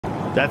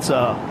That's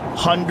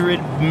 100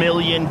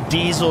 million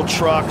diesel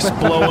trucks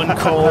blowing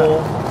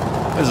coal.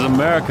 This is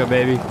America,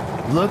 baby.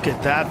 Look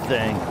at that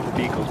thing.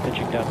 Vehicles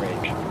pitching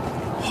downrange.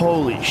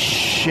 Holy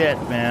shit,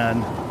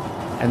 man.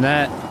 And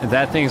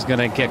that thing's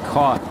gonna get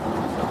caught.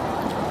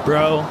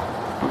 Bro,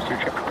 Booster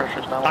check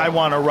pressure's not I on.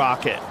 want a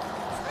rocket.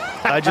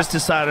 I just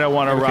decided I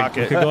want a We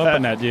rocket. could go up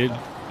on that, dude.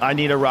 I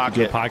need a Do a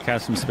rocket.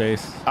 podcast from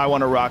space. I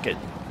want a rocket.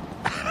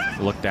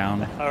 Look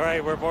down. All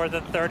right, we're more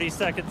than 30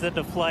 seconds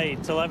into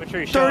flight.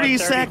 Telemetry showing 30 33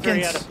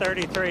 seconds. out of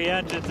 33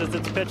 engines as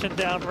it's pitching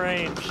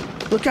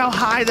downrange. Look how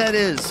high that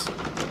is.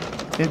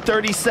 In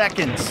 30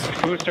 seconds.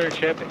 Booster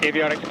chip,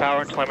 avionics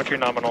power, telemetry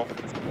nominal.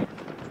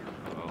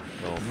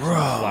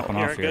 Slapping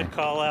Hearing off here. good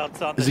call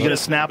outs on Is the it gonna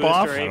ship snap booster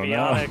off? I don't know.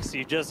 avionics.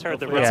 You just heard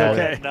the Hopefully rotor it's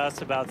okay. hitting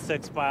us about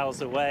 6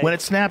 miles away. When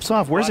it snaps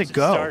off, where's it Watch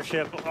go?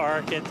 Starship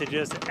arc into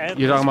just endless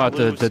You're talking about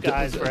blue the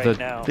skies right the-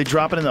 now. They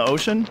drop it in the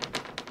ocean?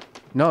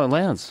 No, it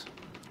lands.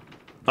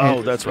 Oh,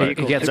 It- that's right.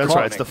 it gets That's caught.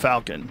 right. It's the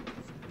Falcon.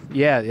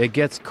 Yeah, it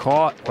gets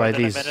caught More by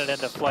than these a minute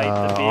into flight,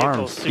 the vehicle's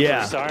arms. super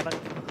Yeah. silent.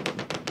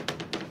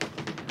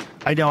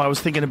 I know. I was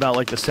thinking about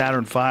like the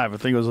Saturn V. I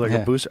think it was like Yeah.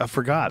 a booster. I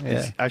forgot. Yeah.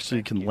 It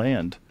actually can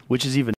land, which is even